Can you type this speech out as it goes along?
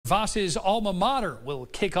Voss's alma mater will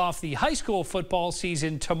kick off the high school football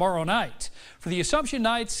season tomorrow night. For the Assumption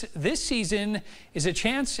Knights, this season is a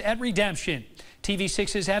chance at redemption.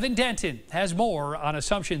 TV6's Evan Denton has more on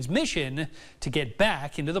Assumption's mission to get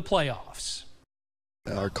back into the playoffs.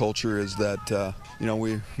 Our culture is that,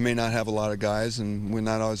 we may not have a lot of guys and we're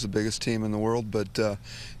not always the biggest team in the world, but,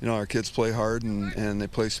 our kids play hard and they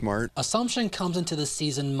play smart. Assumption comes into the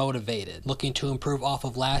season motivated, looking to improve off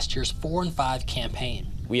of last year's 4-5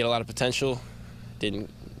 campaign. We had a lot of potential, didn't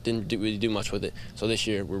really do much with it. So this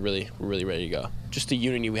year we're really ready to go. Just the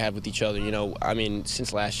unity we have with each other,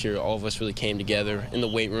 since last year all of us really came together in the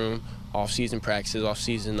weight room, off-season practices,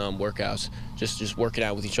 off-season workouts, just working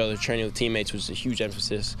out with each other, training with teammates was a huge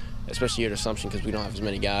emphasis, especially here at Assumption because we don't have as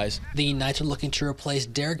many guys. The Knights are looking to replace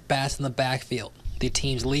Derek Bass in the backfield, the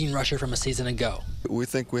team's leading rusher from a season ago. We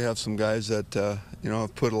think we have some guys that,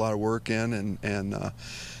 have put a lot of work in and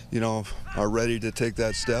are ready to take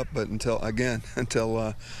that step, but until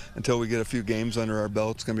we get a few games under our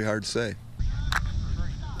belt, it's going to be hard to say.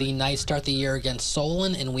 The Knights start the year against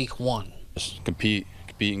Solon in week 1. Just compete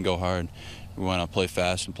and go hard. We want to play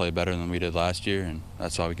fast and play better than we did last year, and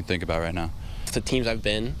that's all we can think about right now. The teams I've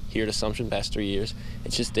been here at Assumption the past 3 years,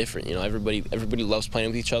 it's just different. Everybody loves playing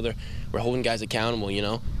with each other. We're holding guys accountable.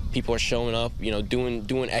 People are showing up.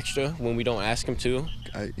 Doing extra when we don't ask them to.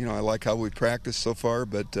 I like how we practice so far,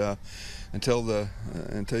 but until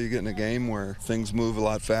you get in a game where things move a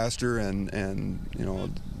lot faster and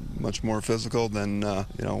much more physical, then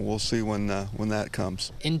we'll see when that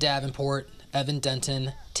comes. In Davenport, Evan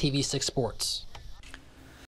Denton, TV6 Sports.